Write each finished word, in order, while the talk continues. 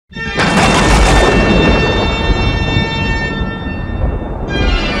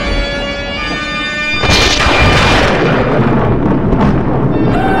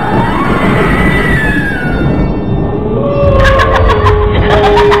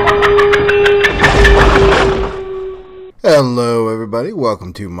Hello everybody,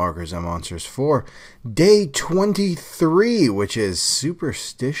 welcome to Markers and Monsters for day 23, which is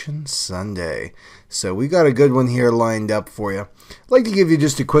Superstition Sunday. So we got a good one here lined up for you. I'd like to give you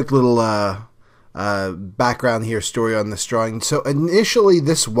just a quick little background here, story on this drawing. So initially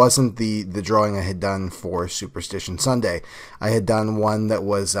this wasn't the drawing I had done for Superstition Sunday. I had done one that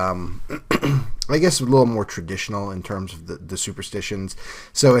was I guess a little more traditional in terms of the superstitions.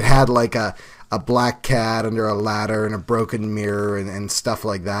 So it had like a black cat under a ladder and a broken mirror and stuff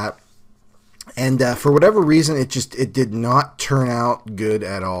like that. And for whatever reason, it did not turn out good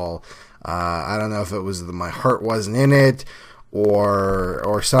at all. I don't know if it was that my heart wasn't in it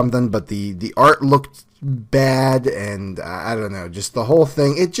or something, but the art looked bad, and I don't know, just the whole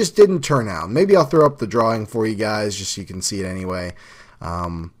thing, it just didn't turn out. Maybe I'll throw up the drawing for you guys just so you can see it anyway.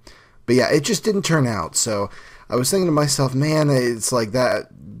 But yeah, it just didn't turn out. So I was thinking to myself, man, it's like that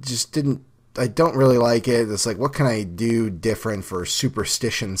just didn't, I don't really like it. It's like, what can I do different for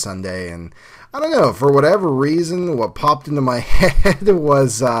Superstition Sunday? And I don't know, for whatever reason, what popped into my head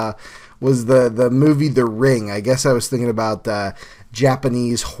was the movie The Ring. I guess I was thinking about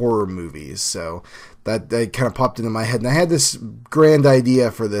Japanese horror movies, so that kind of popped into my head. And I had this grand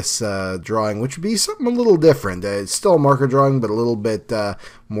idea for this drawing, which would be something a little different. It's still a marker drawing, but a little bit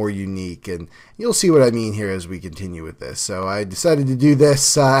more unique. And you'll see what I mean here as we continue with this. So I decided to do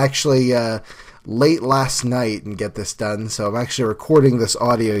this actually late last night and get this done. So I'm actually recording this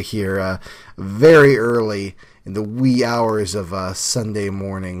audio here very early in the wee hours of Sunday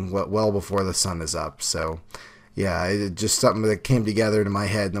morning, well before the sun is up. So yeah, it just something that came together in my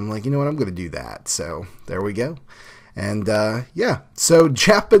head, and I'm like, you know what, I'm going to do that. So there we go. And yeah, so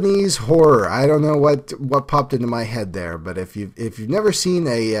Japanese horror. I don't know what popped into my head there, but if you've never seen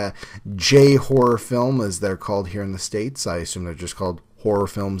a J horror film, as they're called here in the States, I assume they're just called horror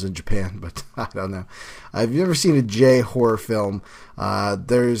films in Japan, but I don't know. If you've never seen a J horror film,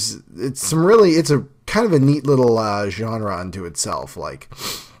 it's a kind of a neat little genre unto itself. Like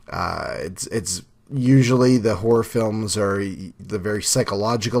it's usually the horror films are very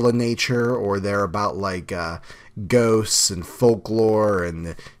psychological in nature, or they're about like ghosts and folklore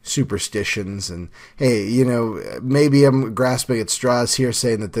and superstitions. And hey, you know, maybe I'm grasping at straws here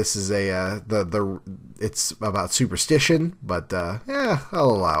saying that this is it's about superstition, but yeah,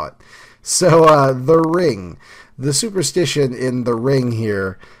 I'll allow it. So The Ring, the superstition in The Ring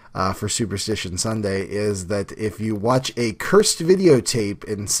here for Superstition Sunday is that if you watch a cursed videotape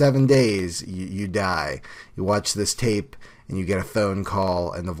in 7 days, you die. You watch this tape and you get a phone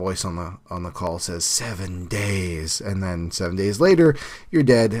call, and the voice on the call says 7 days, and then 7 days later you're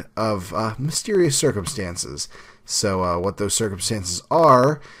dead of mysterious circumstances. So what those circumstances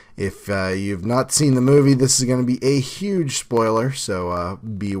are, if you've not seen the movie, this is going to be a huge spoiler, so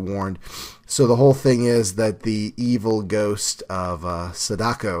be warned. So the whole thing is that the evil ghost of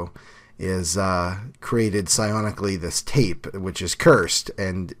Sadako is created psionically this tape, which is cursed,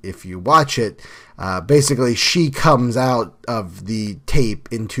 and if you watch it, basically she comes out of the tape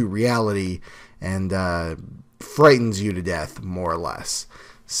into reality and frightens you to death, more or less.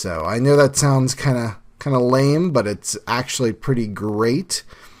 So I know that sounds kind of lame, but it's actually pretty great.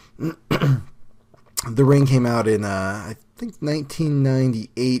 The Ring came out in I think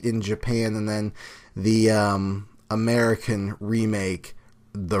 1998 in Japan, and then the American remake,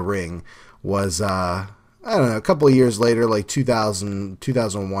 The Ring, was I don't know, a couple of years later, like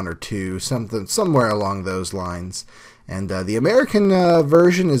 2001 or 2, somewhere along those lines. And the American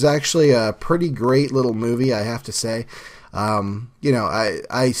version is actually a pretty great little movie, I have to say. You know,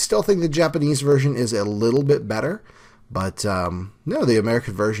 I still think the Japanese version is a little bit better, but no, the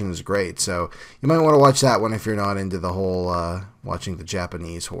American version is great. So you might want to watch that one if you're not into the whole watching the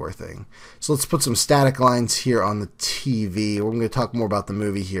Japanese horror thing. So let's put some static lines here on the TV. We're going to talk more about the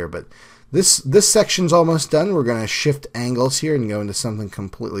movie here, but this section's almost done. We're going to shift angles here and go into something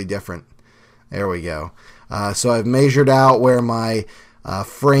completely different. There we go. So I've measured out where my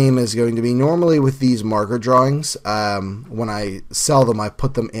frame is going to be. Normally with these marker drawings, when I sell them, I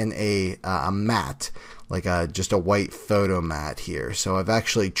put them in a mat, like just a white photo mat here. So I've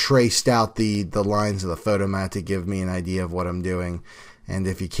actually traced out the lines of the photo mat to give me an idea of what I'm doing. And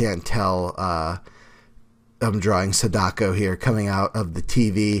if you can't tell, I'm drawing Sadako here coming out of the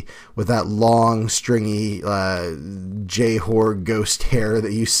TV with that long, stringy J-horror ghost hair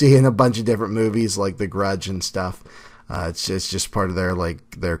that you see in a bunch of different movies like The Grudge and stuff. It's just part of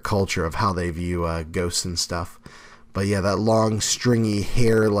their culture of how they view ghosts and stuff. But yeah, that long, stringy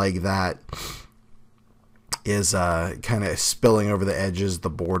hair like that is kind of spilling over the edges, the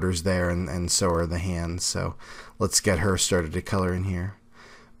borders there, and so are the hands. So let's get her started to color in here.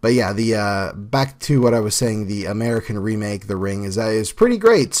 But yeah, the back to what I was saying, the American remake, The Ring, is pretty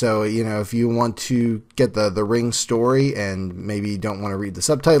great. So, you know, if you want to get the Ring story and maybe don't want to read the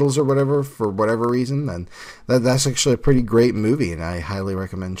subtitles or whatever for whatever reason, then that's actually a pretty great movie, and I highly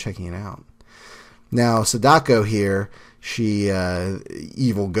recommend checking it out. Now, Sadako here, she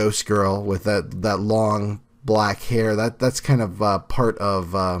evil ghost girl with that long black hair. That's kind of part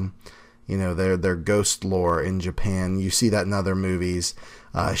of you know, their ghost lore in Japan. You see that in other movies.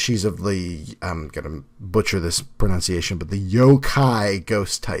 She's of the, I'm going to butcher this pronunciation, but the yokai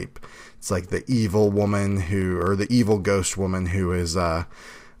ghost type. It's like the evil woman or the evil ghost woman who is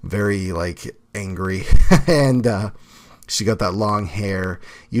very, like, angry. And she got that long hair.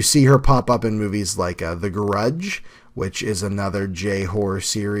 You see her pop up in movies like The Grudge, which is another J-horror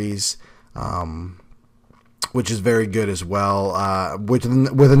series, which is very good as well, with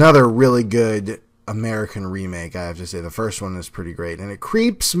another really good American remake. I have to say the first one is pretty great, and it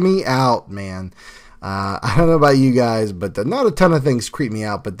creeps me out, man. I don't know about you guys, but not a ton of things creep me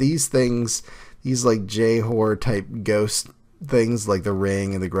out, but these things, these like J-horror type ghost things like The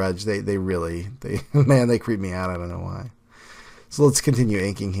Ring and The Grudge, they man, they creep me out. I don't know why. So let's continue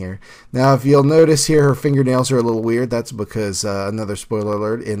inking here. Now, if you'll notice here, her fingernails are a little weird. That's because, another spoiler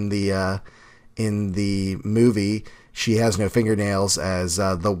alert, in the movie, she has no fingernails, as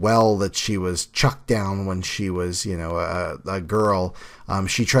the well that she was chucked down when she was, you know, a girl,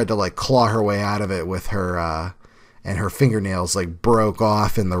 she tried to, like, claw her way out of it with her, and her fingernails, like, broke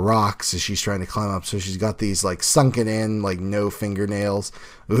off in the rocks as she's trying to climb up. So she's got these, like, sunken in, like, no fingernails.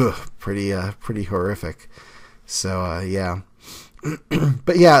 Ugh, pretty horrific. So, yeah.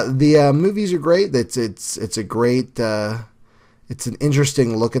 But yeah, the movies are great. It's a great, it's an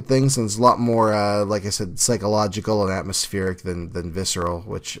interesting look at things, and it's a lot more, like I said, psychological and atmospheric than visceral,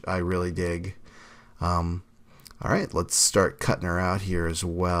 which I really dig. All right, let's start cutting her out here as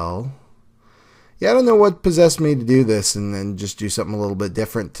well. Yeah, I don't know what possessed me to do this and then just do something a little bit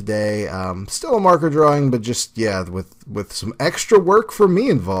different today. Still a marker drawing, but just, yeah, with some extra work for me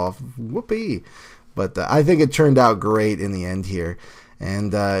involved. Whoopee. But I think it turned out great in the end here.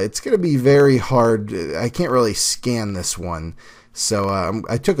 And it's going to be very hard. I can't really scan this one. So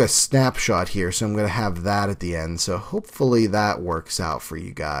I took a snapshot here, so I'm going to have that at the end. So hopefully that works out for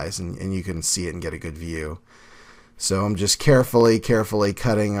you guys, and you can see it and get a good view. So I'm just carefully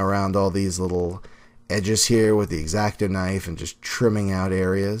cutting around all these little edges here with the X-Acto knife and just trimming out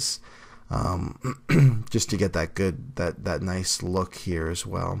areas. Just to get that nice look here as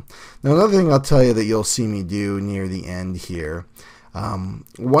well. Now, another thing I'll tell you that you'll see me do near the end here,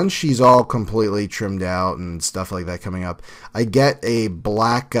 once she's all completely trimmed out and stuff like that coming up, I get a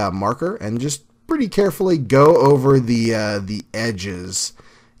black marker and just pretty carefully go over the edges,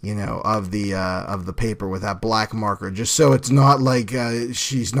 you know, of the paper with that black marker, just so it's not like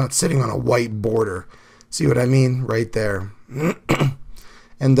she's not sitting on a white border. See what I mean? Right there.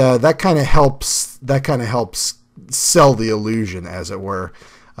 And that kind of helps sell the illusion, as it were,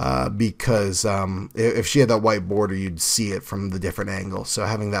 because if she had that white border, you'd see it from the different angles. So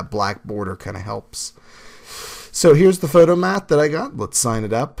having that black border kind of helps. So here's the photo mat that I got. Let's sign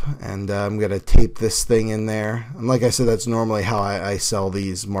it up, and I'm going to tape this thing in there. And like I said, that's normally how I sell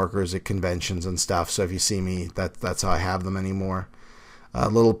these markers at conventions and stuff. So if you see me, that's how I have them anymore. A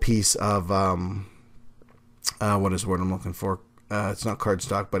little piece of, what is the word I'm looking for? It's not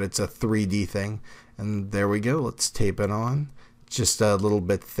cardstock, but it's a 3D thing. And there we go. Let's tape it on. Just a little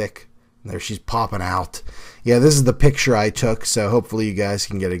bit thick. There she's popping out. Yeah, this is the picture I took, so hopefully you guys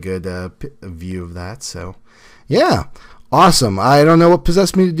can get a good view of that. So, yeah, awesome. I don't know what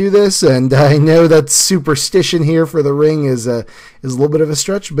possessed me to do this, and I know that Superstition here for The Ring is a little bit of a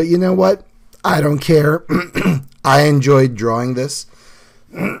stretch, but you know what? I don't care. I enjoyed drawing this.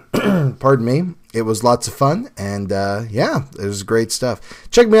 Pardon me. It was lots of fun, and yeah, it was great stuff.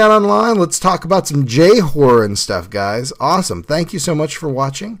 Check me out online. Let's talk about some J-horror and stuff, guys. Awesome. Thank you so much for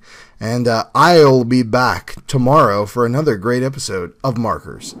watching, and I'll be back tomorrow for another great episode of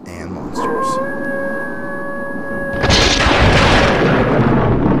Markers and Monsters.